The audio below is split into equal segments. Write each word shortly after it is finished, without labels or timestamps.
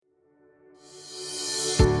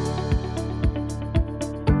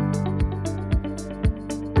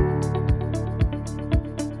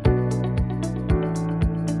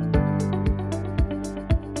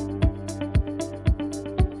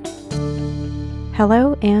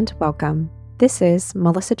Hello and welcome. This is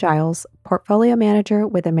Melissa Giles, Portfolio Manager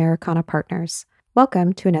with Americana Partners.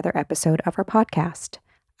 Welcome to another episode of our podcast.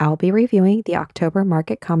 I'll be reviewing the October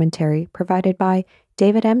market commentary provided by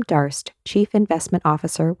David M. Darst, Chief Investment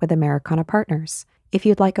Officer with Americana Partners. If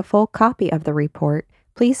you'd like a full copy of the report,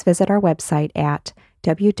 please visit our website at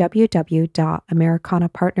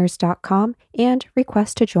www.americanapartners.com and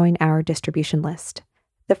request to join our distribution list.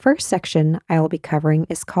 The first section I will be covering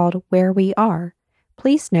is called Where We Are.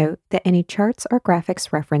 Please note that any charts or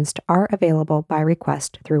graphics referenced are available by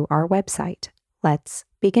request through our website. Let's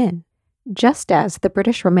begin. Just as the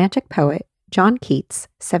British Romantic poet John Keats,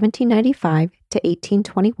 1795 to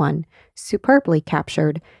 1821, superbly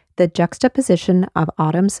captured the juxtaposition of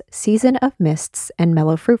autumn's season of mists and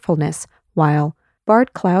mellow fruitfulness, while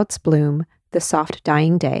barred clouds bloom the soft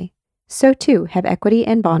dying day, so too have equity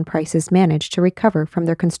and bond prices managed to recover from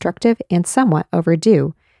their constructive and somewhat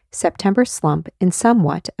overdue September slump in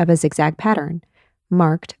somewhat of a zigzag pattern,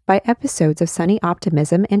 marked by episodes of sunny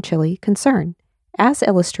optimism and chilly concern, as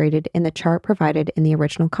illustrated in the chart provided in the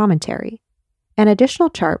original commentary. An additional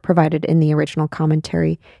chart provided in the original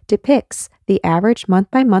commentary depicts the average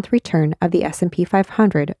month-by-month return of the S&P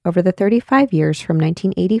 500 over the 35 years from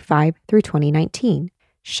 1985 through 2019,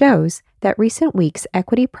 shows that recent weeks'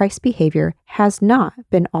 equity price behavior has not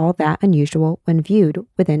been all that unusual when viewed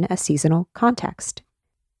within a seasonal context.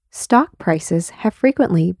 Stock prices have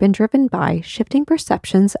frequently been driven by shifting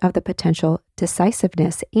perceptions of the potential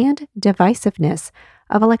decisiveness and divisiveness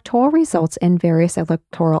of electoral results and various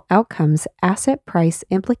electoral outcomes, asset price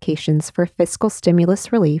implications for fiscal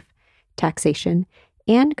stimulus relief, taxation,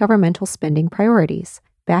 and governmental spending priorities.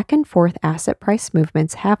 Back and forth asset price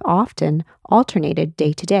movements have often alternated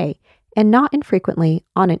day to day, and not infrequently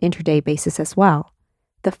on an intraday basis as well.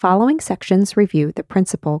 The following sections review the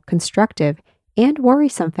principal constructive and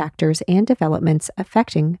worrisome factors and developments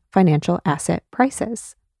affecting financial asset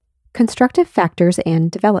prices. Constructive factors and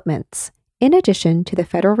developments. In addition to the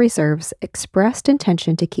Federal Reserve's expressed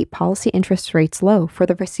intention to keep policy interest rates low for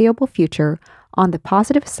the foreseeable future, on the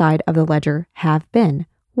positive side of the ledger have been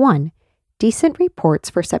 1. Decent reports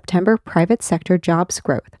for September private sector jobs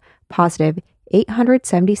growth, positive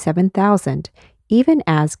 877,000, even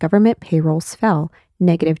as government payrolls fell,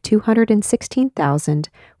 negative 216,000,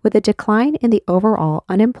 with a decline in the overall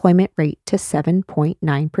unemployment rate to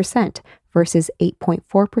 7.9% versus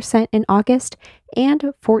 8.4% in August and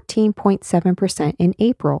 14.7% in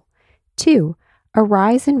April. 2. A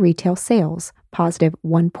rise in retail sales, positive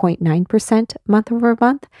 1.9% month over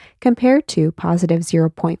month compared to positive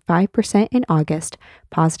 0.5% in August,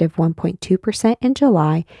 positive 1.2% in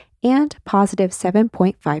July, and positive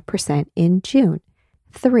 7.5% in June.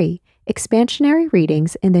 3. Expansionary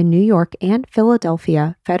readings in the New York and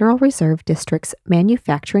Philadelphia Federal Reserve District's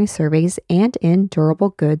manufacturing surveys and in durable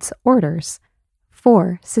goods orders.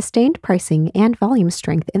 4. Sustained pricing and volume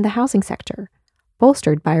strength in the housing sector,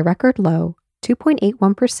 bolstered by a record low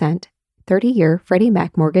 2.81% 30-year Freddie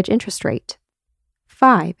Mac mortgage interest rate.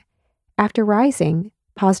 5. After rising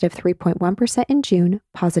positive 3.1% in June,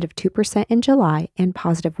 positive 2% in July, and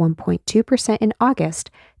positive 1.2% in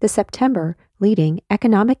August, the September leading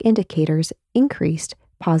economic indicators increased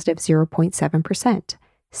positive 0.7%.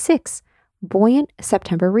 6. Buoyant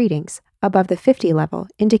September readings above the 50 level,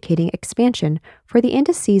 indicating expansion for the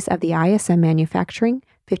indices of the ISM Manufacturing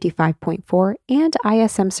 55.4 and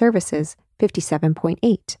ISM Services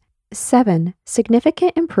 57.8. 7.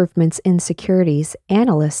 Significant improvements in securities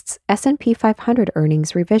analysts' S&P 500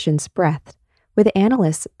 earnings revisions breadth, with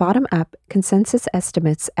analysts' bottom-up consensus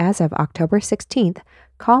estimates as of October 16th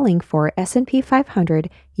calling for S&P 500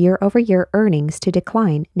 year-over-year earnings to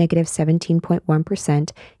decline negative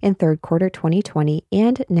 17.1% in third quarter 2020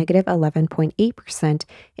 and negative 11.8%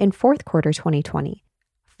 in fourth quarter 2020.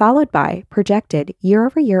 Followed by projected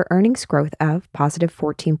year-over-year earnings growth of positive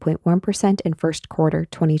 14.1% in first quarter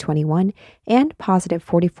 2021 and positive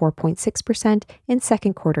 44.6% in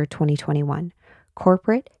second quarter 2021.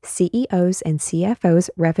 Corporate CEOs and CFOs'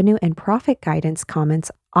 revenue and profit guidance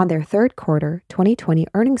comments on their third quarter 2020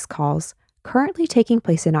 earnings calls, currently taking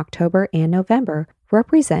place in October and November,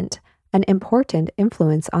 represent an important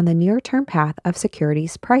influence on the near-term path of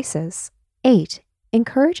securities prices. 8.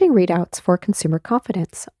 Encouraging readouts for consumer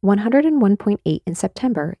confidence, 101.8 in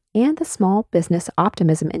September, and the Small Business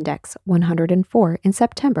Optimism Index, 104 in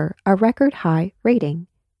September, a record high rating.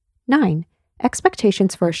 9.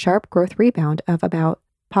 Expectations for a sharp growth rebound of about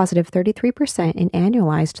positive 33% in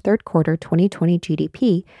annualized third quarter 2020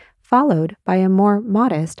 GDP, followed by a more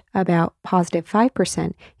modest about positive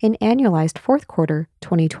 5% in annualized fourth quarter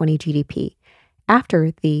 2020 GDP,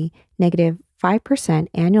 after the negative 5%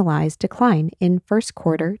 annualized decline in first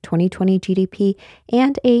quarter 2020 GDP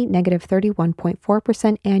and a negative 31.4%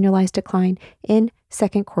 annualized decline in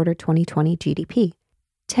second quarter 2020 GDP.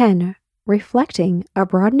 10. Reflecting a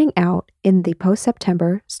broadening out in the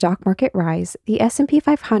post-September stock market rise, the S&P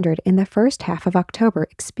 500 in the first half of October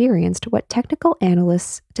experienced what technical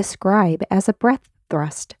analysts describe as a breadth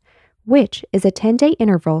thrust, which is a 10-day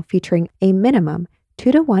interval featuring a minimum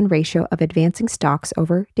 2-to-1 ratio of advancing stocks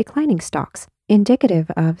over declining stocks,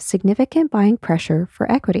 indicative of significant buying pressure for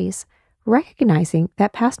equities. Recognizing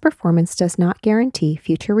that past performance does not guarantee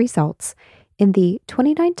future results, in the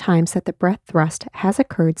 29 times that the breadth thrust has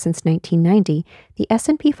occurred since 1990, the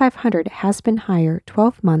S&P 500 has been higher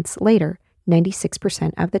 12 months later,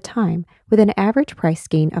 96% of the time, with an average price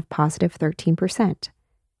gain of positive 13%.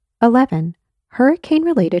 11.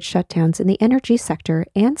 Hurricane-related shutdowns in the energy sector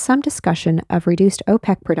and some discussion of reduced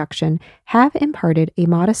OPEC production have imparted a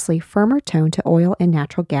modestly firmer tone to oil and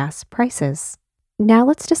natural gas prices. Now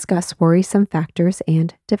let's discuss worrisome factors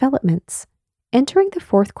and developments. Entering the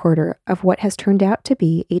fourth quarter of what has turned out to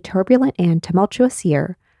be a turbulent and tumultuous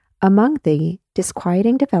year, among the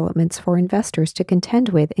disquieting developments for investors to contend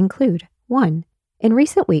with include 1. In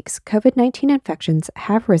recent weeks, COVID-19 infections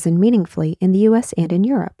have risen meaningfully in the U.S. and in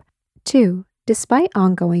Europe. 2. Despite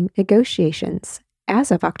ongoing negotiations, as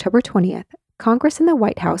of October 20th, Congress and the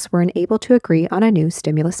White House were unable to agree on a new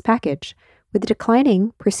stimulus package, with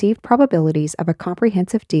declining perceived probabilities of a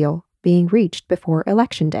comprehensive deal being reached before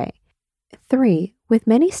Election Day. 3. With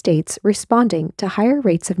many states responding to higher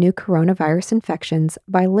rates of new coronavirus infections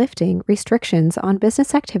by lifting restrictions on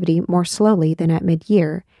business activity more slowly than at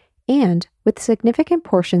mid-year, and with significant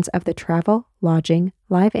portions of the travel, lodging,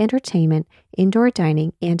 live entertainment, indoor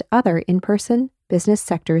dining, and other in-person business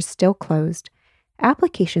sectors still closed,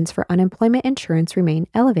 applications for unemployment insurance remain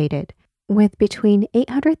elevated, with between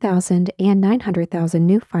 800,000 and 900,000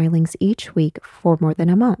 new filings each week for more than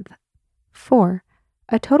a month. 4.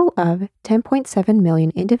 A total of 10.7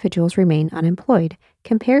 million individuals remain unemployed,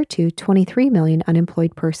 compared to 23 million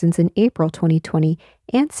unemployed persons in April 2020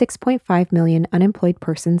 and 6.5 million unemployed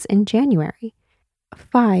persons in January.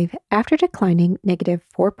 5. After declining negative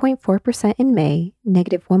 4.4% in May,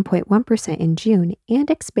 negative 1.1% in June, and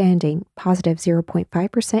expanding positive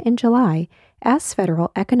 0.5% in July, as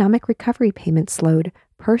federal economic recovery payments slowed,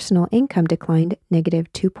 personal income declined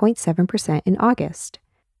negative 2.7% in August.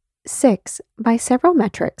 6. By several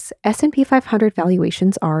metrics, S&P 500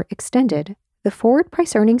 valuations are extended. The forward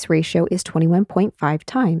price-earnings ratio is 21.5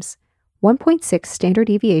 times, 1.6 standard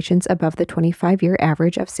deviations above the 25-year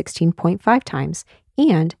average of 16.5 times,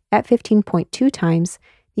 and at 15.2 times,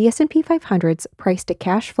 the S&P 500's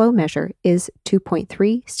price-to-cash flow measure is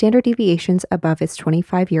 2.3 standard deviations above its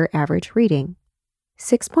 25-year average reading.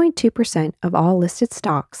 6.2% of all listed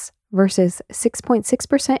stocks versus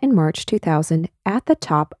 6.6% in March 2000 at the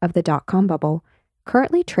top of the dot-com bubble,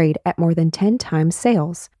 currently trade at more than 10 times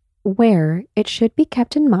sales, where it should be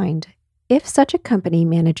kept in mind, if such a company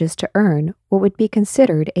manages to earn what would be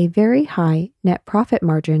considered a very high net profit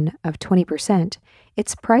margin of 20%,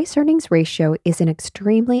 its price-earnings ratio is an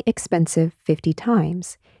extremely expensive 50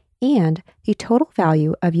 times, and the total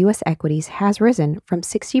value of U.S. equities has risen from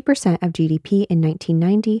 60% of GDP in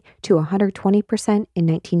 1990 to 120% in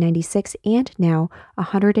 1996 and now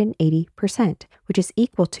 180%, which is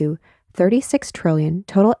equal to 36 trillion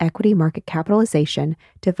total equity market capitalization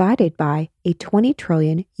divided by a 20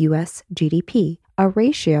 trillion U.S. GDP, a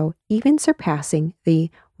ratio even surpassing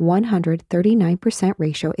the 139%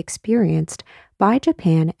 ratio experienced by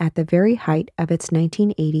Japan at the very height of its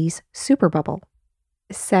 1980s super bubble.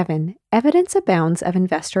 7. Evidence abounds of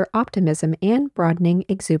investor optimism and broadening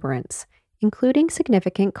exuberance, including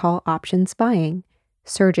significant call options buying,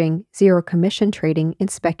 surging zero-commission trading in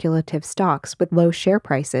speculative stocks with low share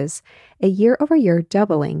prices, a year-over-year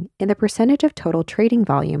doubling in the percentage of total trading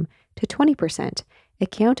volume to 20%,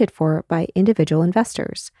 accounted for by individual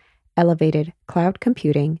investors, elevated cloud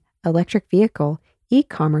computing, electric vehicle,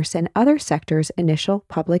 e-commerce, and other sectors' initial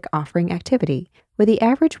public offering activity, with the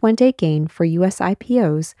average one-day gain for U.S.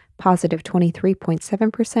 IPOs positive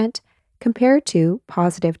 23.7% compared to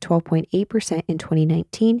positive 12.8% in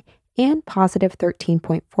 2019 and positive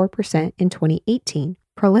 13.4% in 2018,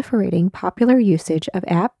 proliferating popular usage of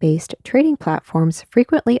app-based trading platforms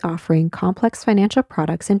frequently offering complex financial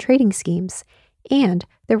products and trading schemes, and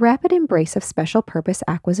the rapid embrace of special-purpose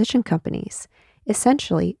acquisition companies,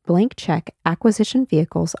 essentially blank check acquisition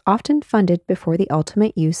vehicles often funded before the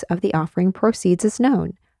ultimate use of the offering proceeds is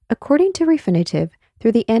known. According to Refinitiv,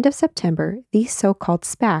 through the end of September, these so-called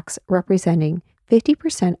SPACs, representing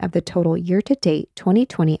 50% of the total year-to-date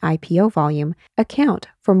 2020 IPO volume, account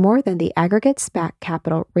for more than the aggregate SPAC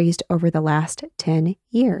capital raised over the last 10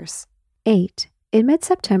 years. 8. In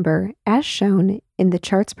mid-September, as shown in the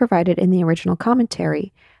charts provided in the original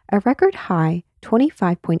commentary, a record high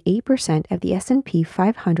 25.8% of the S&P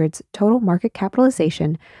 500's total market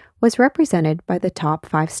capitalization was represented by the top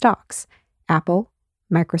 5 stocks: Apple,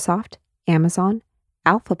 Microsoft, Amazon,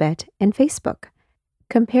 Alphabet, and Facebook,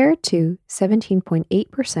 compared to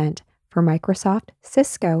 17.8% for Microsoft,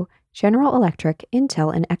 Cisco, General Electric,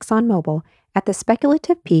 Intel, and ExxonMobil at the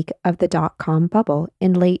speculative peak of the dot-com bubble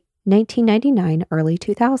in late 1999, early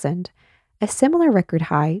 2000. A similar record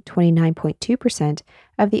high, 29.2%,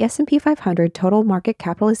 of the S&P 500 total market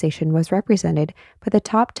capitalization was represented by the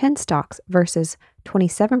top 10 stocks versus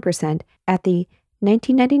 27% at the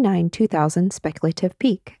 1999-2000 speculative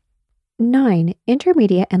peak. 9.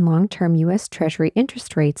 Intermediate and long-term U.S. Treasury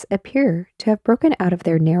interest rates appear to have broken out of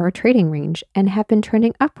their narrow trading range and have been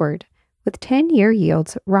trending upward, with 10-year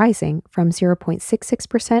yields rising from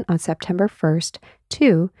 0.66% on September 1st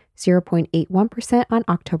to 0.81% on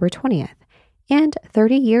October 20th, and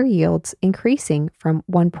 30-year yields increasing from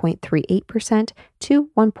 1.38%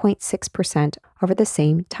 to 1.6% over the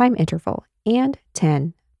same time interval. And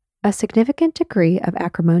 10. A significant degree of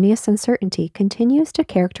acrimonious uncertainty continues to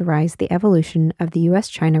characterize the evolution of the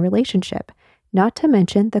U.S.-China relationship, not to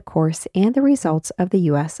mention the course and the results of the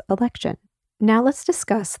U.S. election. Now let's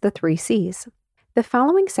discuss the 3 C's. The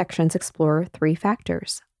following sections explore 3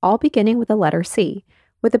 factors, all beginning with the letter C,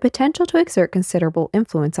 with the potential to exert considerable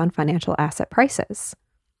influence on financial asset prices.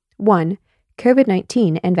 1.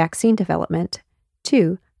 COVID-19 and vaccine development.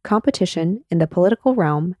 2. Competition in the political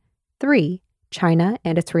realm. 3. China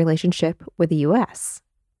and its relationship with the U.S.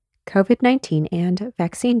 COVID-19 and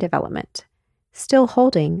vaccine development. Still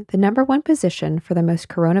holding the number 1 position for the most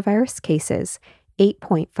coronavirus cases,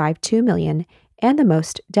 8.52 million, and the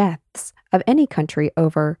most deaths of any country,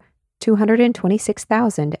 over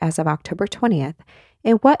 226,000 as of October 20th.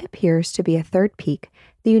 In what appears to be a third peak,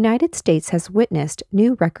 the United States has witnessed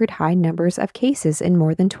new record high numbers of cases in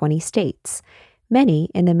more than 20 states, many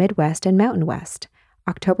in the Midwest and Mountain West.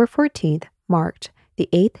 October 14th marked the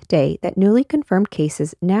 8th day that newly confirmed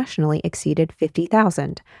cases nationally exceeded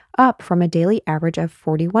 50,000, up from a daily average of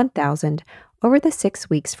 41,000 over the 6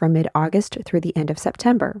 weeks from mid-August through the end of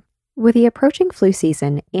September. With the approaching flu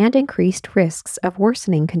season and increased risks of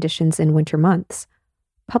worsening conditions in winter months,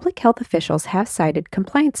 public health officials have cited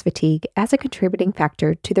compliance fatigue as a contributing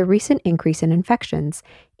factor to the recent increase in infections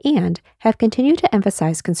and have continued to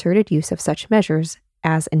emphasize concerted use of such measures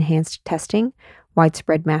as enhanced testing,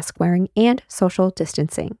 widespread mask wearing, and social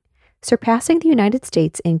distancing. Surpassing the United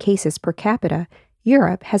States in cases per capita,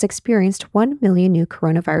 Europe has experienced 1 million new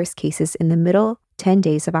coronavirus cases in the middle 10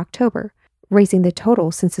 days of October, raising the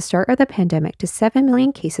total since the start of the pandemic to 7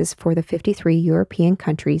 million cases for the 53 European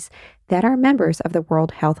countries that are members of the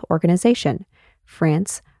World Health Organization: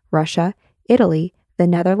 France, Russia, Italy, the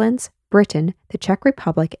Netherlands, Britain, the Czech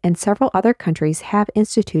Republic, and several other countries have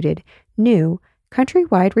instituted new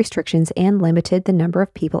countrywide restrictions and limited the number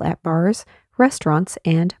of people at bars, restaurants,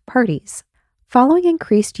 and parties. Following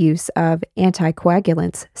increased use of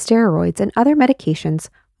anticoagulants, steroids, and other medications,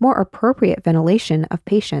 more appropriate ventilation of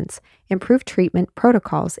patients, improved treatment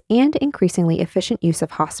protocols, and increasingly efficient use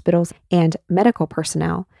of hospitals and medical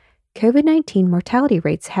personnel, COVID-19 mortality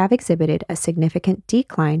rates have exhibited a significant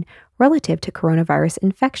decline relative to coronavirus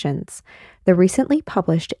infections. The recently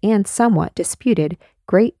published and somewhat disputed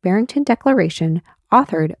Great Barrington Declaration,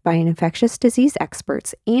 authored by infectious disease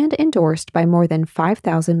experts and endorsed by more than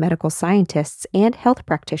 5,000 medical scientists and health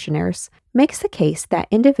practitioners, makes the case that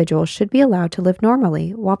individuals should be allowed to live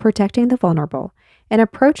normally while protecting the vulnerable, an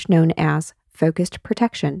approach known as focused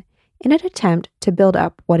protection, in an attempt to build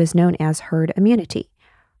up what is known as herd immunity.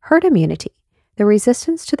 Herd immunity, the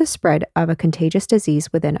resistance to the spread of a contagious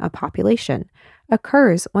disease within a population,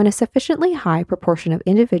 occurs when a sufficiently high proportion of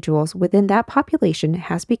individuals within that population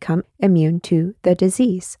has become immune to the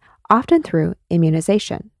disease, often through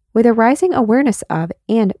immunization. With a rising awareness of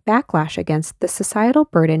and backlash against the societal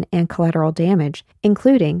burden and collateral damage,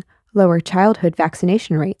 including lower childhood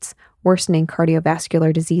vaccination rates, worsening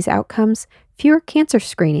cardiovascular disease outcomes, fewer cancer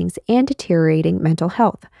screenings, and deteriorating mental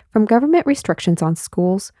health from government restrictions on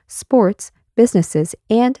schools, sports, businesses,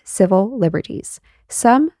 and civil liberties,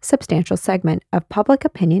 some substantial segment of public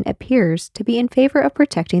opinion appears to be in favor of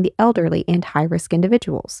protecting the elderly and high-risk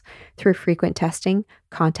individuals through frequent testing,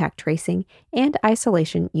 contact tracing, and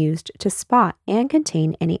isolation used to spot and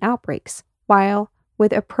contain any outbreaks, while,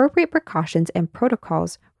 with appropriate precautions and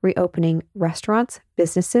protocols, reopening restaurants,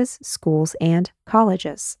 businesses, schools, and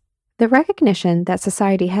colleges. The recognition that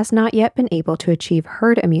society has not yet been able to achieve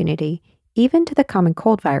herd immunity, even to the common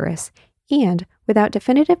cold virus, and without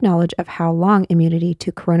definitive knowledge of how long immunity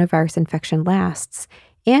to coronavirus infection lasts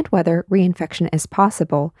and whether reinfection is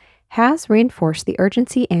possible, has reinforced the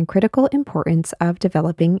urgency and critical importance of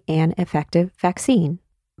developing an effective vaccine.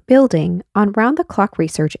 Building on round-the-clock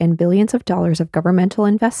research and billions of dollars of governmental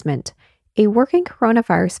investment, a working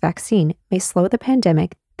coronavirus vaccine may slow the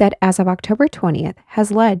pandemic that, as of October 20th, has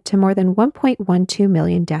led to more than 1.12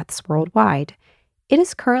 million deaths worldwide. It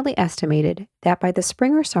is currently estimated that by the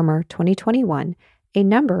spring or summer 2021, a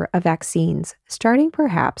number of vaccines, starting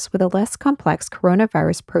perhaps with a less complex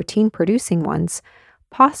coronavirus protein-producing ones,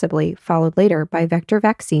 possibly followed later by vector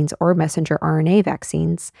vaccines or messenger RNA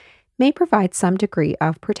vaccines, may provide some degree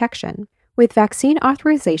of protection. With vaccine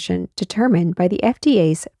authorization determined by the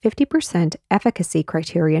FDA's 50% efficacy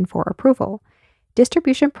criterion for approval,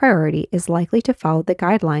 distribution priority is likely to follow the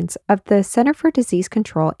guidelines of the Center for Disease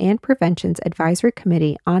Control and Prevention's Advisory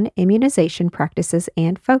Committee on Immunization Practices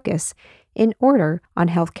and Focus in order on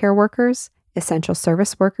healthcare workers, essential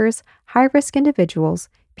service workers, high-risk individuals,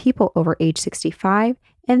 people over age 65,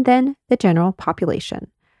 and then the general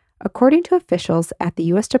population. According to officials at the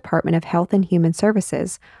U.S. Department of Health and Human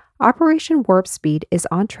Services, Operation Warp Speed is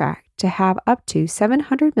on track to have up to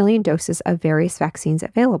 700 million doses of various vaccines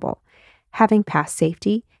available, having passed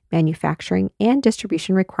safety, manufacturing, and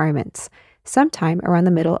distribution requirements sometime around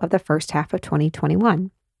the middle of the first half of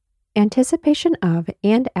 2021. Anticipation of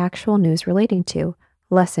and actual news relating to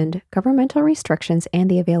lessened governmental restrictions and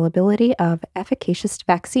the availability of efficacious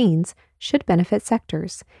vaccines should benefit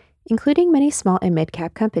sectors, including many small and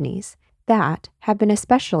mid-cap companies, that have been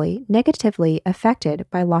especially negatively affected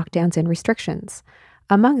by lockdowns and restrictions.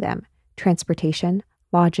 Among them, transportation,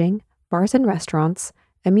 lodging, bars and restaurants,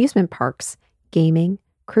 amusement parks, gaming,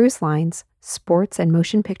 cruise lines, sports and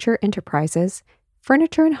motion picture enterprises,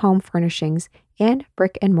 furniture and home furnishings, and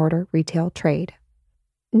brick and mortar retail trade.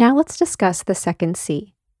 Now let's discuss the second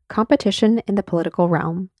C, competition in the political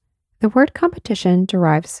realm. The word competition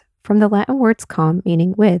derives from the Latin words com,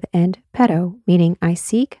 meaning with, and pedo, meaning I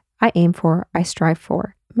seek, I aim for, I strive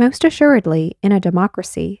for. Most assuredly, in a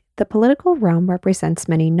democracy, the political realm represents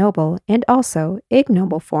many noble and also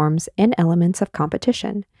ignoble forms and elements of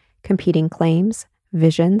competition, competing claims,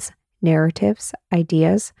 visions, narratives,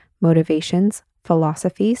 ideas, motivations,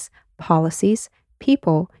 philosophies, policies,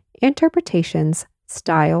 people, interpretations,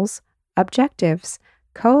 styles, objectives,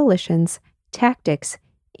 coalitions, tactics,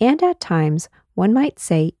 and at times, one might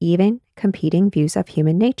say even competing views of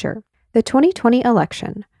human nature. The 2020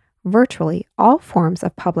 election. Virtually all forms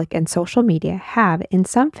of public and social media have, in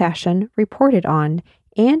some fashion, reported on,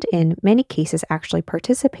 and in many cases actually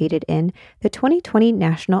participated in, the 2020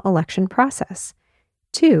 national election process.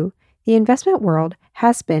 2. The investment world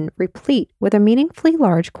has been replete with a meaningfully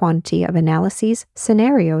large quantity of analyses,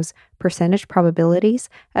 scenarios, percentage probabilities,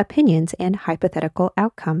 opinions, and hypothetical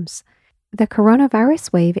outcomes. The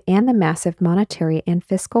coronavirus wave and the massive monetary and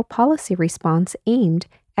fiscal policy response aimed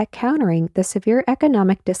at countering the severe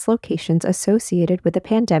economic dislocations associated with the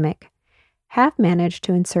pandemic have managed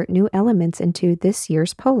to insert new elements into this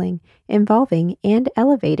year's polling, involving and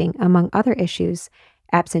elevating, among other issues,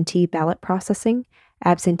 absentee ballot processing,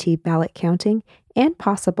 absentee ballot counting, and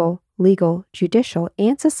possible legal, judicial,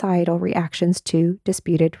 and societal reactions to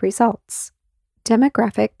disputed results.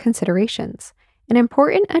 Demographic considerations. An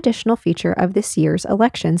important additional feature of this year's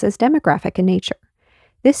elections is demographic in nature.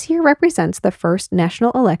 This year represents the first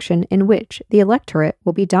national election in which the electorate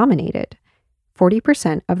will be dominated,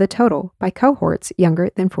 40% of the total, by cohorts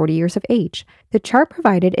younger than 40 years of age. The chart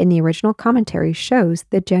provided in the original commentary shows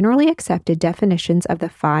the generally accepted definitions of the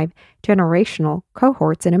 5 generational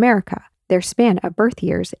cohorts in America, their span of birth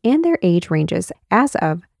years, and their age ranges as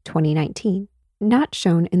of 2019. Not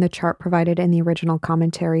shown in the chart provided in the original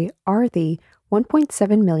commentary are the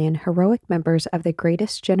 1.7 million heroic members of the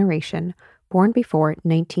greatest generation born before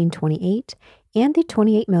 1928 and the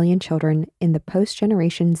 28 million children in the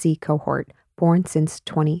post-Generation Z cohort born since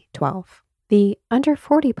 2012. The under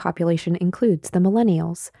 40 population includes the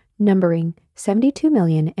millennials, numbering 72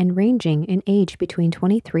 million and ranging in age between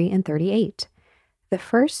 23 and 38. The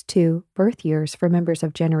first 2 birth years for members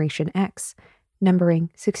of Generation X, numbering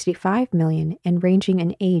 65 million and ranging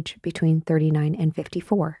in age between 39 and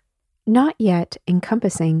 54. Not yet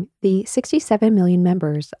encompassing the 67 million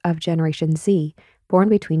members of Generation Z, born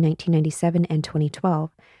between 1997 and 2012,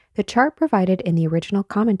 the chart provided in the original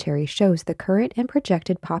commentary shows the current and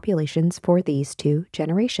projected populations for these 2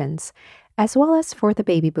 generations, as well as for the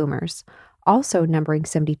baby boomers, also numbering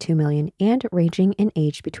 72 million and ranging in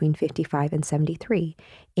age between 55 and 73,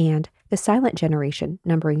 and the silent generation,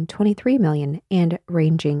 numbering 23 million and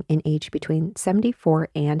ranging in age between 74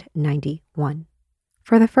 and 91.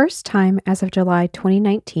 For the first time as of July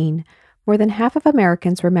 2019, more than half of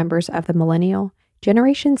Americans were members of the Millennial,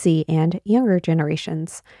 Generation Z, and younger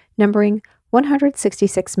generations, numbering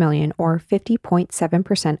 166 million, or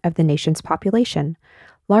 50.7% of the nation's population,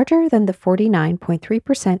 larger than the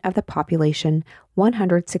 49.3% of the population,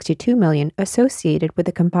 162 million, associated with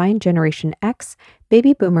the combined Generation X,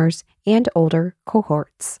 baby boomers, and older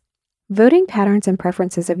cohorts. Voting patterns and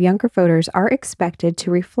preferences of younger voters are expected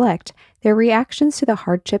to reflect their reactions to the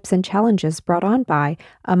hardships and challenges brought on by,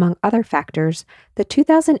 among other factors, the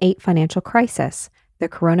 2008 financial crisis, the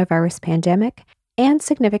coronavirus pandemic, and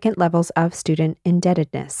significant levels of student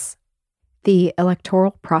indebtedness. The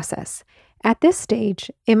electoral process. At this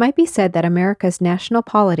stage, it might be said that America's national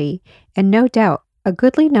polity, and no doubt a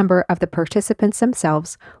goodly number of the participants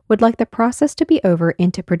themselves, would like the process to be over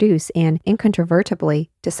and to produce an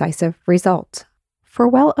incontrovertibly decisive result. For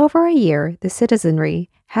well over a year, the citizenry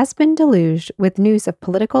has been deluged with news of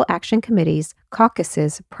political action committees,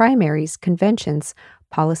 caucuses, primaries, conventions,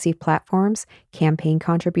 policy platforms, campaign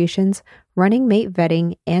contributions, running mate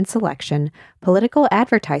vetting and selection, political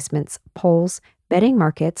advertisements, polls, betting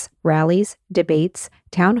markets, rallies, debates,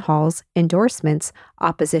 town halls, endorsements,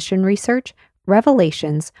 opposition research,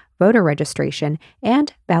 revelations, voter registration,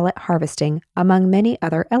 and ballot harvesting, among many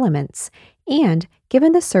other elements. And,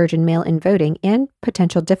 given the surge in mail-in voting and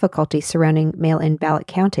potential difficulties surrounding mail-in ballot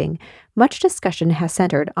counting, much discussion has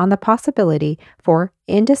centered on the possibility for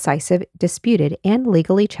indecisive, disputed, and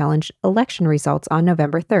legally challenged election results on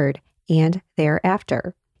November 3rd and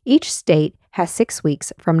thereafter. Each state has 6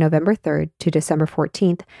 weeks from November 3rd to December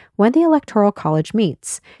 14th when the Electoral College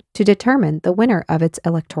meets to determine the winner of its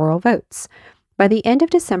electoral votes. By the end of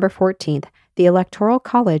December 14th, the Electoral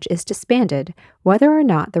College is disbanded, whether or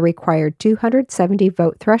not the required 270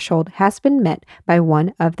 vote threshold has been met by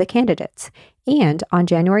one of the candidates. And on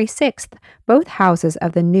January 6th, both houses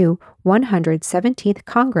of the new 117th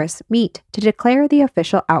Congress meet to declare the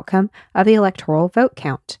official outcome of the electoral vote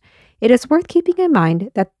count. It is worth keeping in mind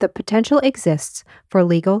that the potential exists for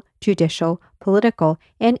legal, judicial, political,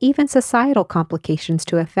 and even societal complications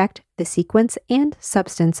to affect the sequence and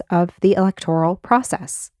substance of the electoral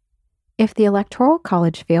process. If the Electoral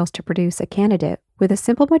College fails to produce a candidate with a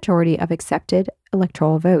simple majority of accepted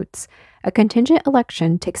electoral votes, a contingent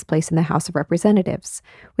election takes place in the House of Representatives,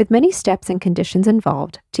 with many steps and conditions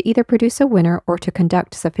involved to either produce a winner or to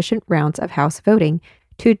conduct sufficient rounds of House voting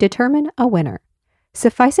to determine a winner.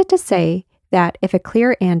 Suffice it to say that if a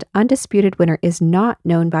clear and undisputed winner is not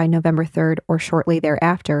known by November 3rd or shortly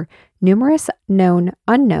thereafter, numerous known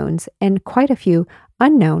unknowns and quite a few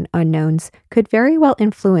unknown unknowns could very well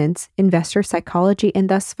influence investor psychology and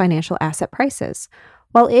thus financial asset prices.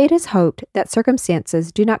 While it is hoped that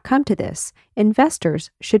circumstances do not come to this, investors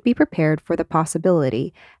should be prepared for the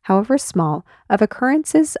possibility, however small, of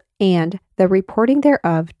occurrences and the reporting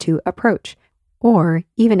thereof to approach, or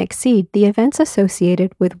even exceed the events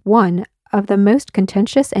associated with one of the most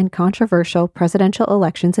contentious and controversial presidential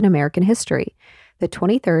elections in American history, the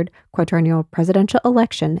 23rd quadrennial presidential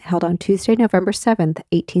election held on Tuesday, November 7,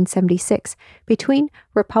 1876, between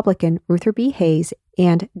Republican Ruther B. Hayes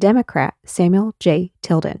and Democrat Samuel J.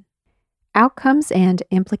 Tilden. Outcomes and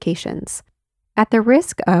implications. At the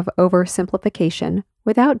risk of oversimplification,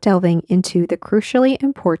 without delving into the crucially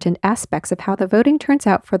important aspects of how the voting turns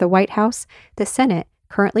out for the White House, the Senate,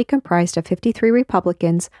 currently comprised of 53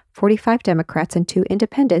 Republicans, 45 Democrats, and 2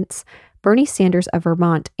 independents, Bernie Sanders of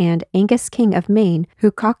Vermont and Angus King of Maine,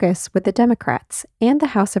 who caucus with the Democrats, and the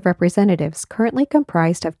House of Representatives, currently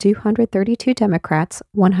comprised of 232 Democrats,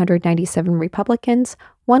 197 Republicans,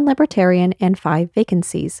 1 Libertarian, and 5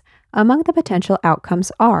 vacancies. Among the potential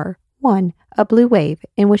outcomes are 1. A blue wave,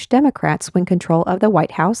 in which Democrats win control of the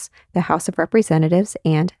White House, the House of Representatives,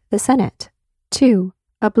 and the Senate. 2.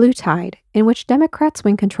 A blue tide, in which Democrats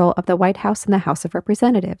win control of the White House and the House of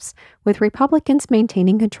Representatives, with Republicans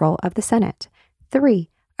maintaining control of the Senate. 3.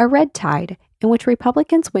 A red tide, in which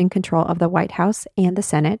Republicans win control of the White House and the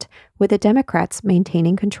Senate, with the Democrats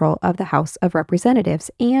maintaining control of the House of Representatives.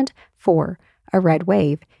 And 4. A red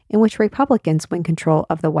wave, in which Republicans win control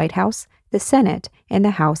of the White House, the Senate, and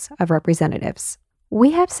the House of Representatives.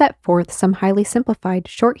 We have set forth some highly simplified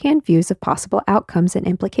shorthand views of possible outcomes and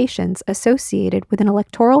implications associated with an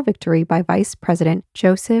electoral victory by Vice President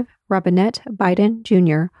Joseph Robinette Biden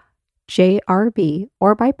Jr., JRB,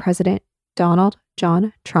 or by President Donald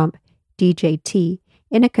John Trump, DJT.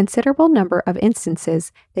 In a considerable number of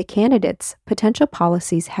instances, the candidates' potential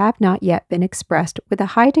policies have not yet been expressed with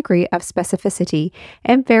a high degree of specificity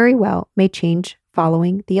and very well may change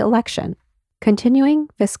following the election. Continuing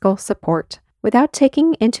fiscal support. Without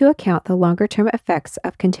taking into account the longer-term effects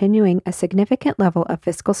of continuing a significant level of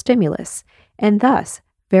fiscal stimulus, and thus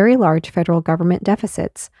very large federal government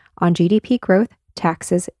deficits on GDP growth,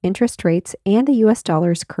 taxes, interest rates, and the U.S.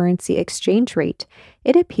 dollar's currency exchange rate,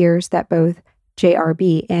 it appears that both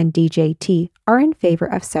JRB and DJT are in favor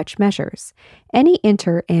of such measures. Any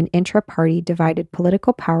inter- and intra-party divided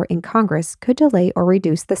political power in Congress could delay or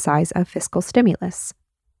reduce the size of fiscal stimulus.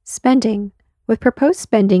 Spending. With proposed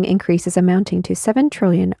spending increases amounting to $7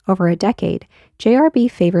 trillion over a decade, JRB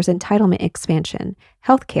favors entitlement expansion,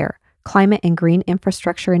 healthcare, climate and green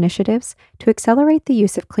infrastructure initiatives to accelerate the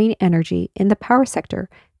use of clean energy in the power sector,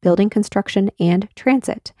 building construction, and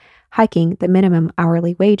transit, hiking the minimum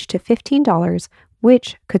hourly wage to $15,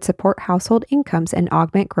 which could support household incomes and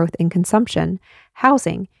augment growth in consumption,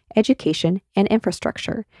 housing, education, and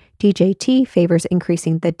infrastructure. DJT favors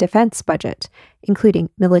increasing the defense budget, including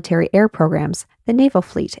military air programs, the naval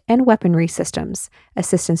fleet, and weaponry systems,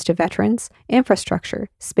 assistance to veterans, infrastructure,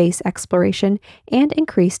 space exploration, and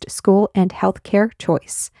increased school and health care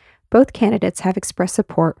choice. Both candidates have expressed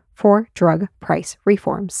support for drug price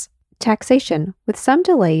reforms. Taxation. With some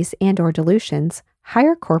delays and/or dilutions,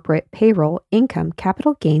 higher corporate, payroll, income,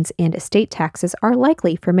 capital gains, and estate taxes are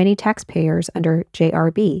likely for many taxpayers under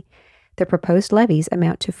JRB. The proposed levies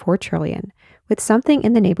amount to $4 trillion, with something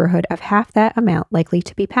in the neighborhood of half that amount likely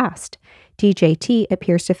to be passed. DJT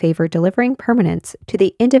appears to favor delivering permanence to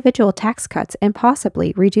the individual tax cuts and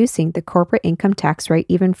possibly reducing the corporate income tax rate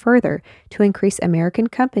even further to increase American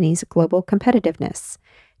companies' global competitiveness.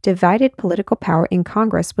 Divided political power in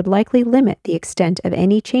Congress would likely limit the extent of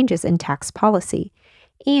any changes in tax policy.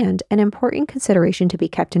 And an important consideration to be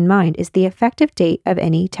kept in mind is the effective date of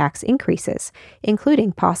any tax increases,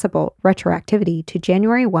 including possible retroactivity to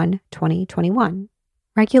January 1, 2021.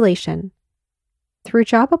 Regulation. Through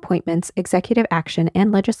job appointments, executive action,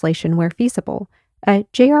 and legislation where feasible, a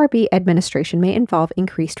JRB administration may involve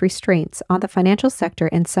increased restraints on the financial sector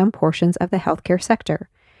and some portions of the healthcare sector.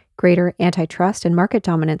 Greater antitrust and market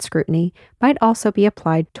dominance scrutiny might also be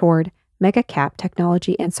applied toward mega-cap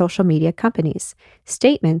technology and social media companies.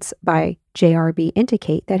 Statements by JRB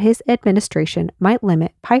indicate that his administration might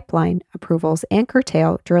limit pipeline approvals and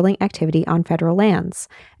curtail drilling activity on federal lands.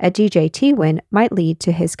 A DJT win might lead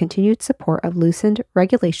to his continued support of loosened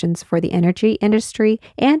regulations for the energy industry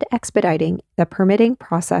and expediting the permitting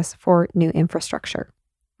process for new infrastructure.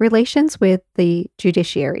 Relations with the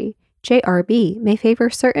judiciary. JRB may favor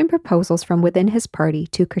certain proposals from within his party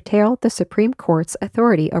to curtail the Supreme Court's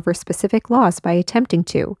authority over specific laws by attempting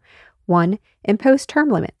to 1. Impose term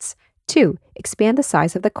limits, 2. Expand the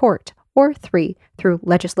size of the court, or 3. Through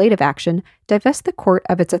legislative action, divest the court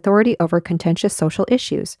of its authority over contentious social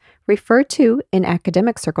issues, referred to in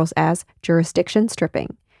academic circles as jurisdiction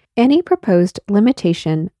stripping. Any proposed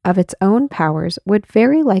limitation of its own powers would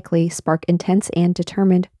very likely spark intense and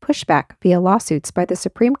determined pushback via lawsuits by the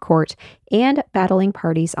Supreme Court and battling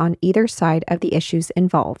parties on either side of the issues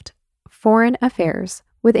involved. Foreign affairs.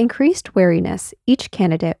 With increased wariness, each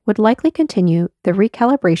candidate would likely continue the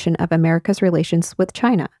recalibration of America's relations with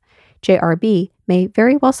China. JRB may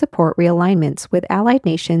very well support realignments with allied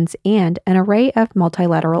nations and an array of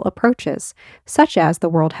multilateral approaches, such as the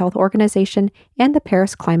World Health Organization and the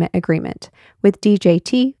Paris Climate Agreement, with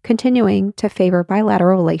DJT continuing to favor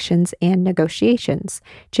bilateral relations and negotiations.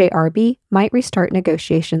 JRB might restart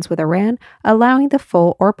negotiations with Iran, allowing the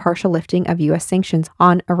full or partial lifting of U.S. sanctions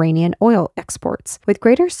on Iranian oil exports, with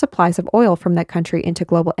greater supplies of oil from that country into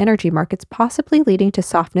global energy markets possibly leading to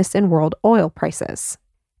softness in world oil prices.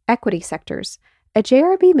 Equity sectors. A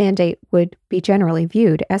JRB mandate would be generally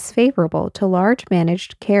viewed as favorable to large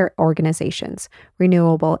managed care organizations,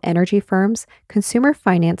 renewable energy firms, consumer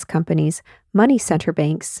finance companies, money center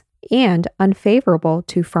banks, and unfavorable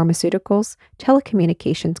to pharmaceuticals,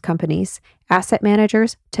 telecommunications companies, asset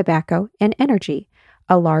managers, tobacco, and energy.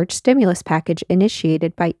 A large stimulus package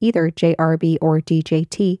initiated by either JRB or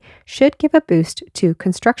DJT should give a boost to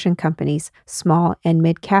construction companies, small and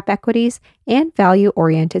mid-cap equities, and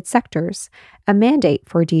value-oriented sectors. A mandate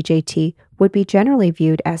for DJT would be generally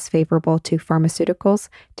viewed as favorable to pharmaceuticals,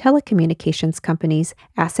 telecommunications companies,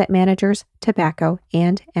 asset managers, tobacco,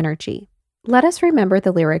 and energy. Let us remember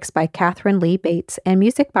the lyrics by Catherine Lee Bates and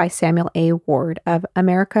music by Samuel A. Ward of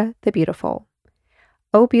America the Beautiful.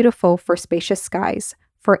 O beautiful for spacious skies,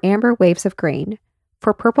 for amber waves of grain,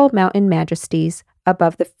 for purple mountain majesties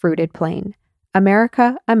above the fruited plain.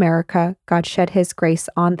 America, America, God shed his grace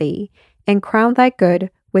on thee, and crown thy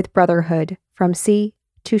good with brotherhood from sea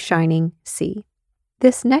to shining sea.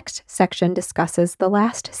 This next section discusses the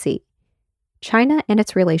last C, China and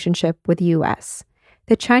its relationship with the U.S.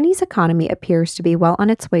 The Chinese economy appears to be well on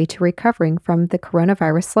its way to recovering from the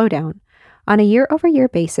coronavirus slowdown. On a year-over-year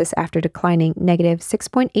basis, after declining negative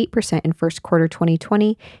 6.8% in first quarter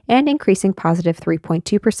 2020 and increasing positive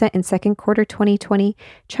 3.2% in second quarter 2020,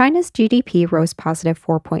 China's GDP rose positive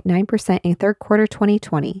 4.9% in third quarter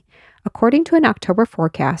 2020. According to an October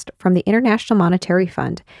forecast from the International Monetary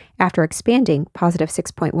Fund, after expanding positive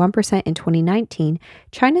 6.1% in 2019,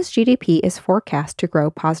 China's GDP is forecast to grow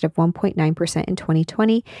positive 1.9% in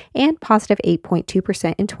 2020 and positive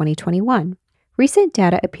 8.2% in 2021. Recent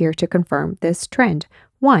data appear to confirm this trend.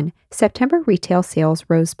 1. September retail sales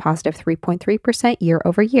rose positive 3.3% year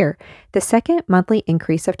over year, the second monthly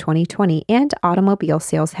increase of 2020, and automobile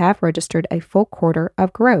sales have registered a full quarter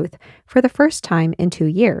of growth for the first time in 2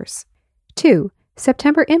 years. 2.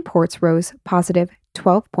 September imports rose positive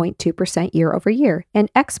 12.2% year over year, and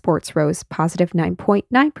exports rose positive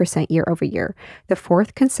 9.9% year over year, the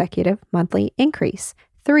fourth consecutive monthly increase.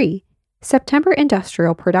 3. September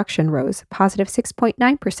industrial production rose positive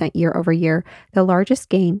 6.9% year over year, the largest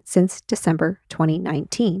gain since December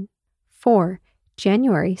 2019. 4.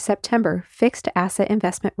 January-September fixed asset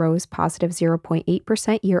investment rose positive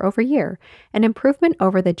 0.8% year over year, an improvement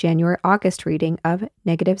over the January-August reading of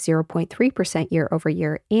negative 0.3% year over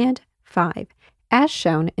year. And 5. As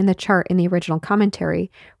shown in the chart in the original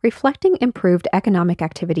commentary, reflecting improved economic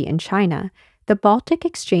activity in China, the Baltic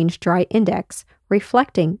Exchange Dry Index,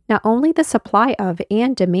 reflecting not only the supply of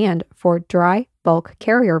and demand for dry bulk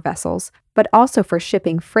carrier vessels, but also for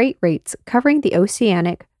shipping freight rates covering the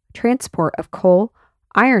oceanic transport of coal,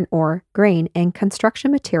 iron ore, grain, and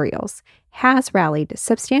construction materials, has rallied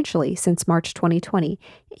substantially since March 2020,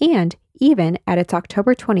 and even at its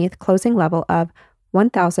October 20th closing level of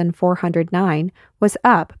 1,409, was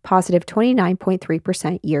up positive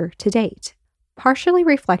 29.3% year to date. Partially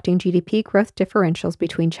reflecting GDP growth differentials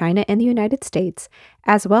between China and the United States,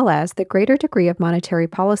 as well as the greater degree of monetary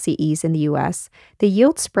policy ease in the U.S., the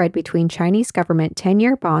yield spread between Chinese government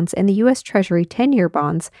 10-year bonds and the U.S. Treasury 10-year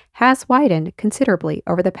bonds has widened considerably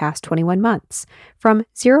over the past 21 months, from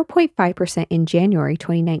 0.5% in January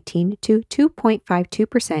 2019 to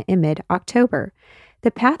 2.52% in mid-October. The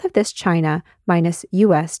path of this China minus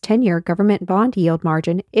U.S. 10-year government bond yield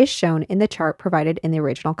margin is shown in the chart provided in the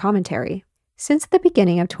original commentary. Since the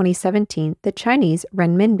beginning of 2017, the Chinese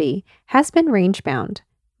renminbi has been range-bound,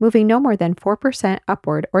 moving no more than 4%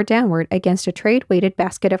 upward or downward against a trade-weighted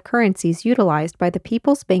basket of currencies utilized by the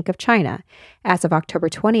People's Bank of China. As of October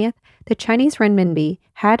 20th, the Chinese renminbi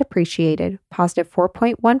had appreciated positive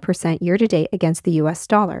 4.1% year-to-date against the U.S.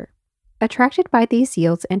 dollar. Attracted by these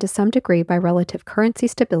yields and to some degree by relative currency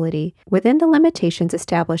stability within the limitations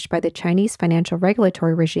established by the Chinese financial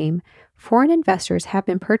regulatory regime, foreign investors have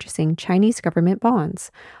been purchasing Chinese government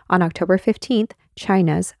bonds. On October 15th,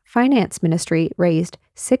 China's finance ministry raised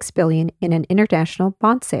 $6 billion in an international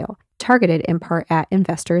bond sale, targeted in part at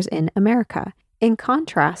investors in America. In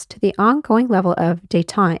contrast to the ongoing level of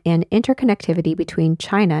détente and interconnectivity between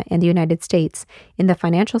China and the United States in the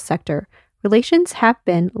financial sector, relations have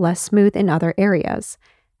been less smooth in other areas.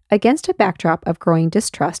 Against a backdrop of growing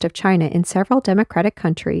distrust of China in several democratic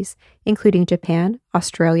countries, including Japan,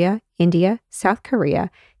 Australia, India, South Korea,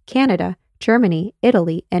 Canada, Germany,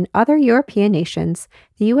 Italy, and other European nations,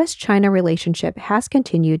 the U.S.-China relationship has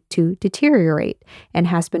continued to deteriorate and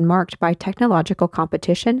has been marked by technological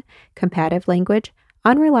competition, combative language,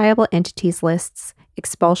 unreliable entities lists,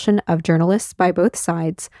 expulsion of journalists by both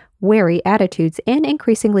sides, wary attitudes, and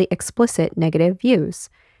increasingly explicit negative views.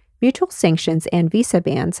 Mutual sanctions and visa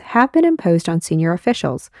bans have been imposed on senior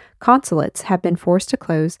officials, consulates have been forced to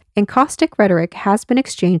close, and caustic rhetoric has been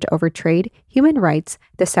exchanged over trade, human rights,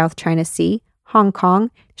 the South China Sea, Hong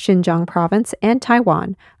Kong, Xinjiang Province, and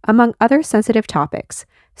Taiwan, among other sensitive topics.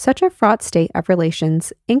 Such a fraught state of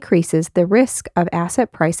relations increases the risk of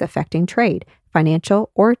asset price affecting trade,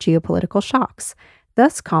 financial, or geopolitical shocks,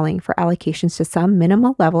 thus calling for allocations to some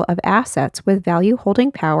minimal level of assets with value holding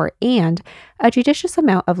power and a judicious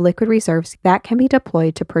amount of liquid reserves that can be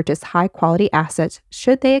deployed to purchase high-quality assets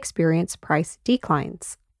should they experience price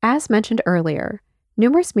declines. As mentioned earlier,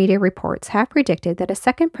 numerous media reports have predicted that a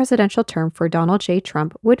second presidential term for Donald J.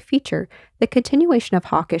 Trump would feature the continuation of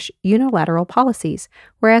hawkish unilateral policies,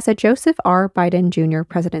 whereas a Joseph R. Biden Jr.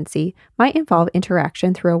 presidency might involve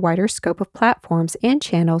interaction through a wider scope of platforms and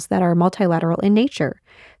channels that are multilateral in nature,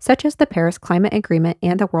 such as the Paris Climate Agreement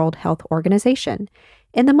and the World Health Organization.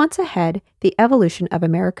 In the months ahead, the evolution of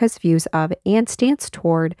America's views of and stance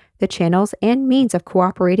toward the channels and means of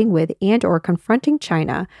cooperating with and/or confronting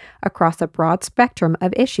China across a broad spectrum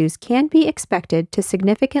of issues can be expected to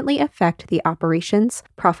significantly affect the operations,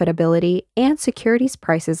 profitability, and securities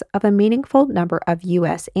prices of a meaningful number of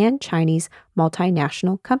U.S. and Chinese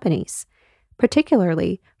multinational companies,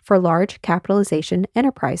 particularly for large capitalization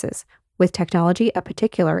enterprises, with technology a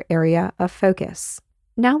particular area of focus.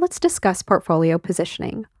 Now let's discuss portfolio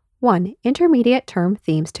positioning. 1. Intermediate term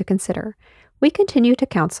themes to consider. We continue to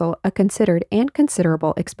counsel a considered and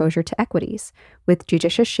considerable exposure to equities, with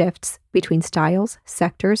judicious shifts between styles,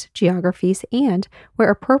 sectors, geographies, and,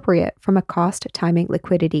 where appropriate from a cost, timing,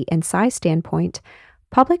 liquidity, and size standpoint,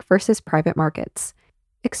 public versus private markets.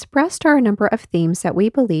 Expressed are a number of themes that we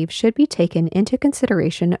believe should be taken into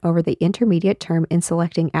consideration over the intermediate term in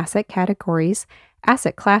selecting asset categories,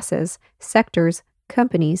 asset classes, sectors,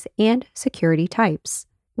 companies, and security types.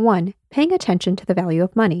 1. Paying attention to the value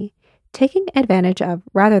of money. Taking advantage of,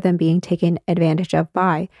 rather than being taken advantage of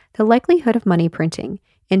by, the likelihood of money printing,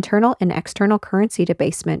 internal and external currency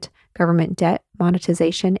debasement, government debt,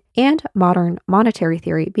 monetization, and modern monetary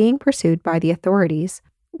theory being pursued by the authorities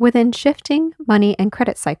within shifting money and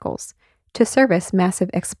credit cycles to service massive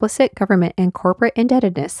explicit government and corporate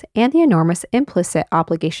indebtedness and the enormous implicit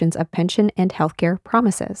obligations of pension and healthcare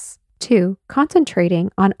promises. 2.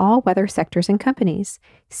 Concentrating on all-weather sectors and companies,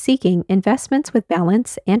 seeking investments with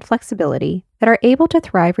balance and flexibility that are able to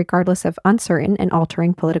thrive regardless of uncertain and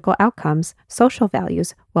altering political outcomes, social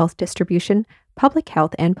values, wealth distribution, public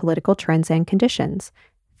health, and political trends and conditions.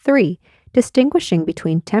 3. Distinguishing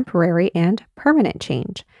between temporary and permanent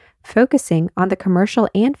change, focusing on the commercial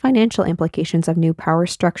and financial implications of new power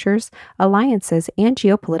structures, alliances, and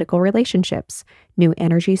geopolitical relationships, new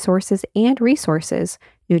energy sources and resources,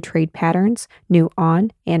 new trade patterns, new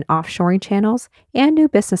on- and offshoring channels, and new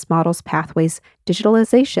business models, pathways,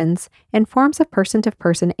 digitalizations, and forms of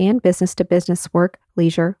person-to-person and business-to-business work,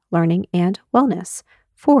 leisure, learning, and wellness.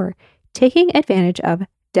 4. Taking advantage of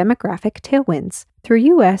demographic tailwinds through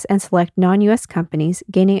U.S. and select non-U.S. companies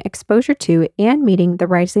gaining exposure to and meeting the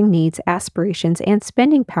rising needs, aspirations, and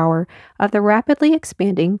spending power of the rapidly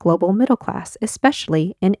expanding global middle class,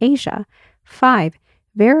 especially in Asia. 5.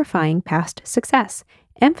 Verifying past success,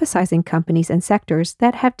 emphasizing companies and sectors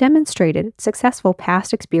that have demonstrated successful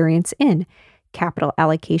past experience in capital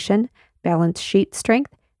allocation, balance sheet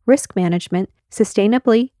strength, risk management,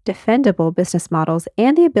 sustainably defendable business models,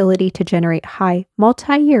 and the ability to generate high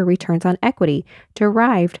multi-year returns on equity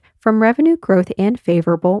derived from revenue growth and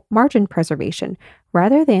favorable margin preservation,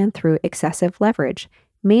 rather than through excessive leverage,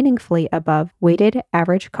 meaningfully above weighted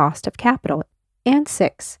average cost of capital. And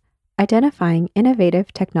 6. Identifying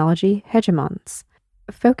innovative technology hegemons,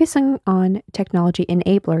 focusing on technology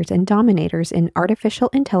enablers and dominators in artificial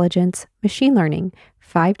intelligence, machine learning,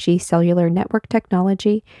 5G cellular network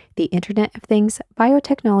technology, the Internet of Things,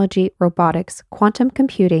 biotechnology, robotics, quantum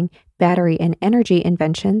computing, battery and energy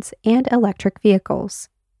inventions, and electric vehicles.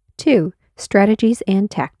 2. Strategies and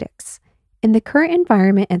tactics. In the current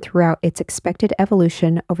environment and throughout its expected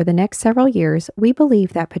evolution over the next several years, we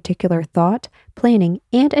believe that particular thought, planning,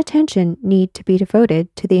 and attention need to be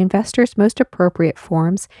devoted to the investor's most appropriate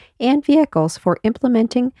forms and vehicles for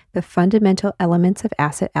implementing the fundamental elements of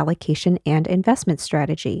asset allocation and investment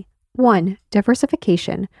strategy. 1.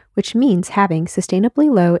 Diversification, which means having sustainably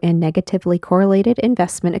low and negatively correlated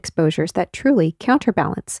investment exposures that truly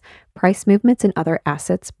counterbalance price movements in other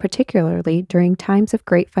assets, particularly during times of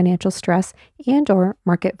great financial stress and/or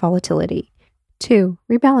market volatility. 2.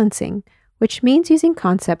 Rebalancing, which means using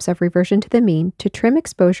concepts of reversion to the mean to trim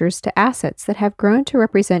exposures to assets that have grown to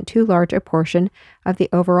represent too large a portion of the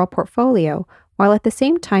overall portfolio, while at the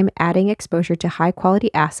same time adding exposure to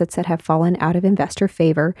high-quality assets that have fallen out of investor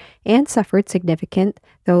favor and suffered significant,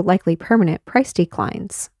 though likely permanent, price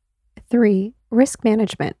declines. 3. Risk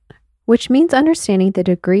management, which means understanding the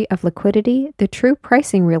degree of liquidity, the true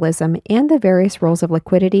pricing realism, and the various roles of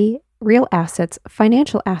liquidity, real assets,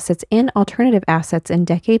 financial assets, and alternative assets in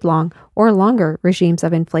decade-long or longer regimes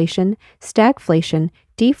of inflation, stagflation,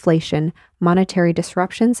 deflation, monetary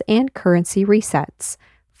disruptions, and currency resets.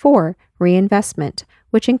 4. Reinvestment,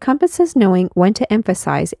 which encompasses knowing when to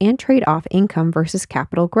emphasize and trade off income versus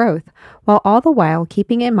capital growth, while all the while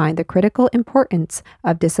keeping in mind the critical importance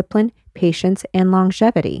of discipline, patience, and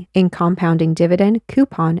longevity in compounding dividend,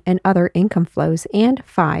 coupon, and other income flows. And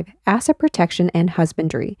 5. Asset protection and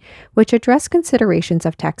husbandry, which address considerations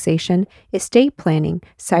of taxation, estate planning,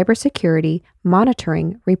 cybersecurity,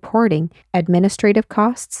 monitoring, reporting, administrative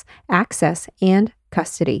costs, access, and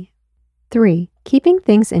custody. 3. Keeping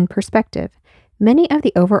things in perspective. Many of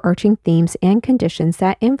the overarching themes and conditions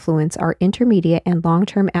that influence our intermediate and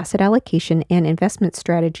long-term asset allocation and investment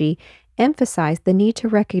strategy emphasize the need to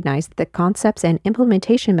recognize that the concepts and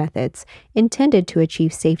implementation methods intended to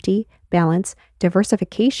achieve safety, balance,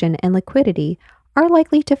 diversification, and liquidity are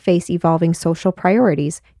likely to face evolving social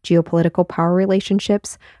priorities, geopolitical power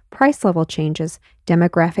relationships, price level changes,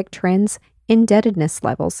 demographic trends, indebtedness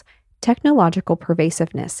levels, technological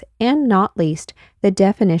pervasiveness, and not least, the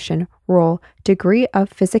definition, role, degree of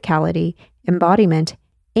physicality, embodiment,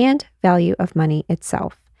 and value of money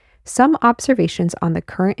itself. Some observations on the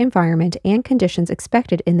current environment and conditions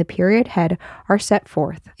expected in the period ahead are set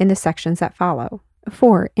forth in the sections that follow.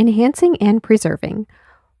 4. Enhancing and preserving.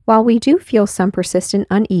 While we do feel some persistent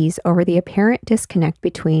unease over the apparent disconnect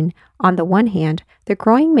between, on the one hand, the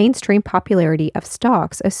growing mainstream popularity of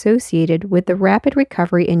stocks associated with the rapid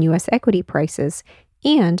recovery in U.S. equity prices,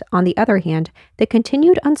 and, on the other hand, the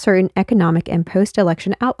continued uncertain economic and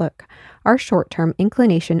post-election outlook, our short-term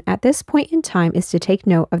inclination at this point in time is to take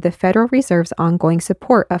note of the Federal Reserve's ongoing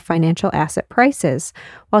support of financial asset prices,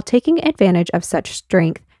 while taking advantage of such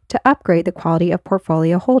strength to upgrade the quality of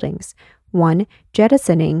portfolio holdings. 1.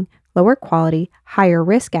 Jettisoning lower quality, higher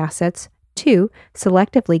risk assets. 2.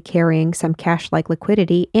 Selectively carrying some cash-like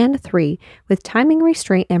liquidity. And 3. With timing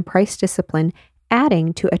restraint and price discipline,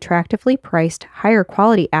 adding to attractively priced, higher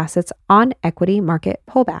quality assets on equity market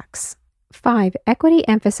pullbacks. 5. Equity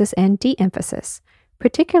emphasis and de-emphasis.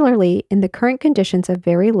 Particularly in the current conditions of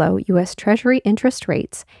very low U.S. Treasury interest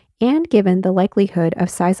rates, and given the likelihood of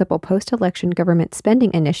sizable post-election government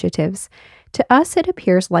spending initiatives, to us it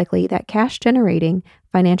appears likely that cash-generating,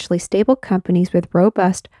 financially stable companies with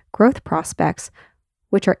robust growth prospects,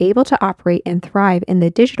 which are able to operate and thrive in the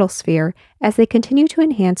digital sphere as they continue to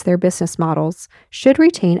enhance their business models, should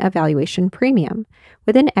retain a valuation premium.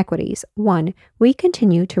 Within equities, 1. We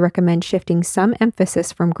continue to recommend shifting some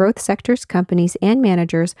emphasis from growth sectors companies and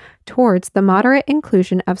managers towards the moderate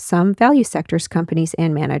inclusion of some value sectors companies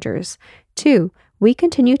and managers. 2. We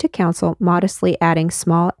continue to counsel modestly adding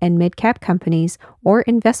small and mid-cap companies or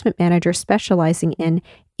investment managers specializing in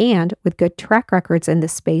and with good track records in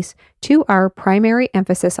this space to our primary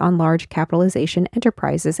emphasis on large capitalization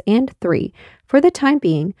enterprises. And 3, for the time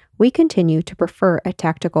being, we continue to prefer a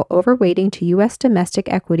tactical overweighting to U.S.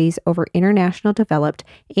 domestic equities over international developed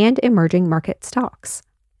and emerging market stocks.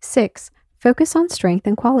 6. Focus on strength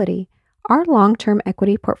and quality. Our long-term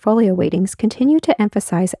equity portfolio weightings continue to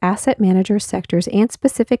emphasize asset manager sectors and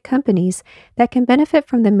specific companies that can benefit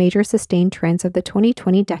from the major sustained trends of the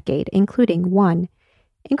 2020 decade, including 1.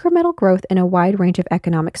 Incremental growth in a wide range of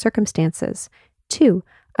economic circumstances. 2.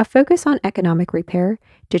 A focus on economic repair,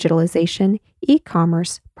 digitalization,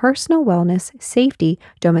 e-commerce, personal wellness, safety,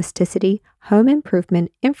 domesticity, home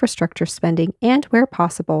improvement, infrastructure spending, and, where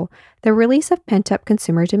possible, the release of pent-up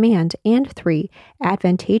consumer demand. And 3.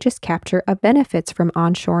 Advantageous capture of benefits from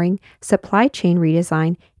onshoring, supply chain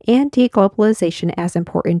redesign, and deglobalization as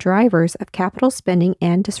important drivers of capital spending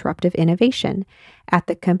and disruptive innovation. At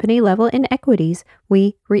the company level in equities,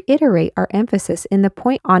 we reiterate our emphasis in the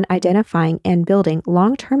point on identifying and building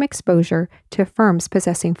long-term exposure to firms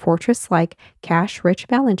possessing fortress-like cash-rich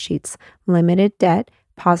balance sheets, limited debt,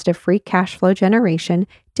 positive free cash flow generation,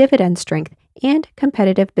 dividend strength, and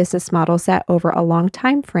competitive business models that over a long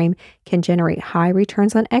time frame can generate high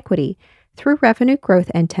returns on equity through revenue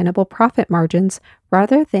growth and tenable profit margins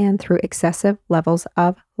rather than through excessive levels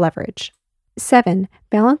of leverage. 7.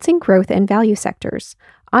 Balancing growth and value sectors.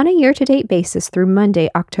 On a year-to-date basis through Monday,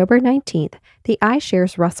 October 19th, the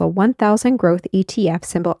iShares Russell 1000 Growth ETF,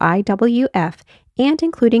 symbol IWF, and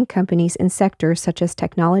including companies in sectors such as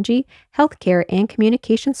technology, healthcare, and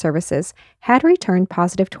communication services, had returned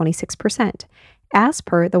positive 26%. As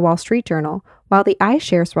per the Wall Street Journal, while the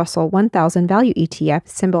iShares Russell 1000 Value ETF,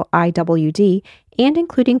 symbol IWD, and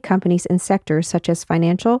including companies in sectors such as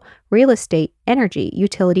financial, real estate, energy,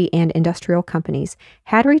 utility, and industrial companies,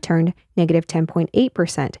 had returned negative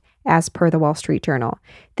 10.8%, as per the Wall Street Journal.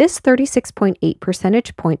 This 36.8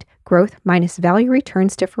 percentage point growth minus value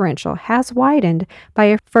returns differential has widened by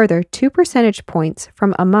a further 2 percentage points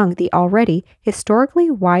from among the already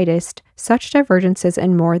historically widest such divergences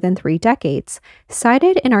in more than 3 decades,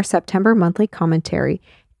 cited in our September monthly commentary,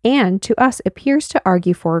 and to us appears to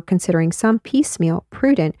argue for considering some piecemeal,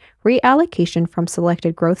 prudent reallocation from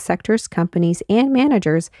selected growth sectors, companies, and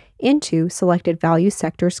managers into selected value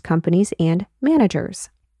sectors, companies, and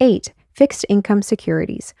managers. 8. Fixed income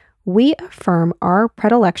securities. We affirm our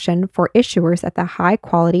predilection for issuers at the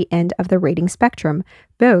high-quality end of the rating spectrum,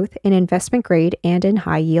 both in investment-grade and in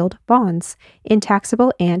high-yield bonds, in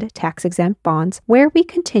taxable and tax-exempt bonds, where we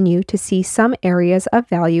continue to see some areas of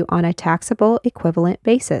value on a taxable equivalent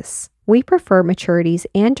basis. We prefer maturities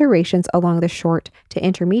and durations along the short to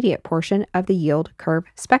intermediate portion of the yield curve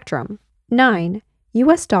spectrum. 9.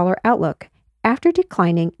 U.S. dollar outlook. After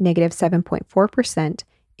declining negative 7.4%,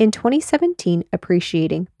 in 2017,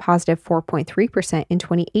 appreciating positive 4.3% in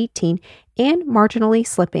 2018, and marginally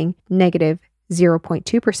slipping negative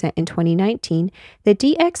 0.2% in 2019, the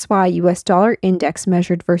DXY US dollar index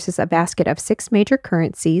measured versus a basket of 6 major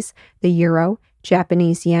currencies, the euro,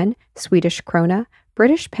 Japanese yen, Swedish krona,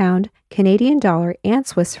 British pound, Canadian dollar, and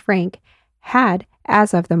Swiss franc, had,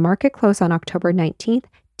 as of the market close on October 19th,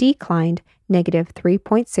 declined negative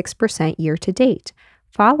 3.6% year to date,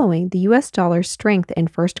 following the US dollar's strength in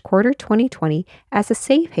first quarter 2020 as a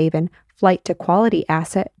safe haven flight to quality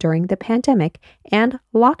asset during the pandemic and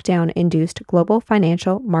lockdown-induced global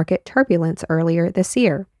financial market turbulence earlier this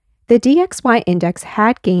year. The DXY index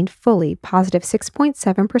had gained fully positive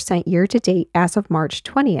 6.7% year to date as of March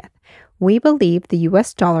 20th. We believe the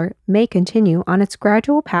US dollar may continue on its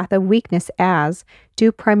gradual path of weakness as,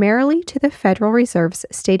 due primarily to the Federal Reserve's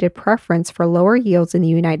stated preference for lower yields in the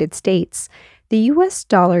United States, the US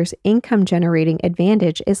dollar's income-generating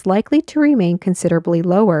advantage is likely to remain considerably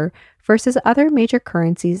lower versus other major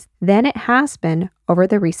currencies than it has been over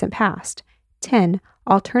the recent past. 10.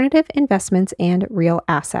 Alternative investments and real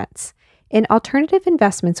assets. In alternative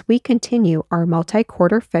investments, we continue our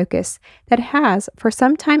multi-quarter focus that has for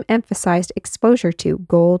some time emphasized exposure to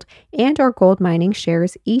gold and or gold mining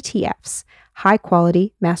shares ETFs,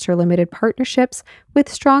 high-quality master limited partnerships with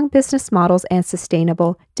strong business models and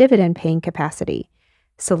sustainable dividend-paying capacity,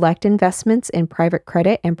 select investments in private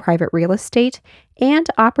credit and private real estate, and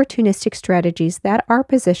opportunistic strategies that are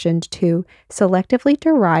positioned to selectively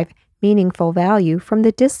derive meaningful value from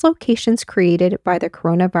the dislocations created by the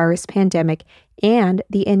coronavirus pandemic and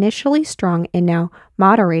the initially strong and now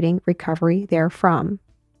moderating recovery therefrom.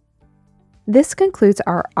 This concludes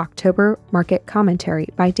our October market commentary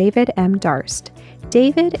by David M. Darst.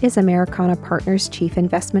 David is Americana Partners Chief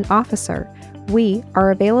Investment Officer. We are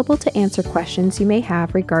available to answer questions you may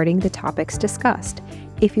have regarding the topics discussed.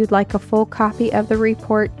 If you'd like a full copy of the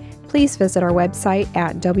report, please visit our website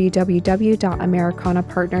at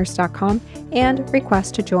www.americanapartners.com and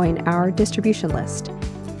request to join our distribution list.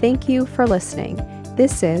 Thank you for listening.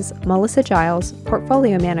 This is Melissa Giles,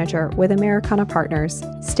 Portfolio Manager with Americana Partners.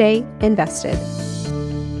 Stay invested.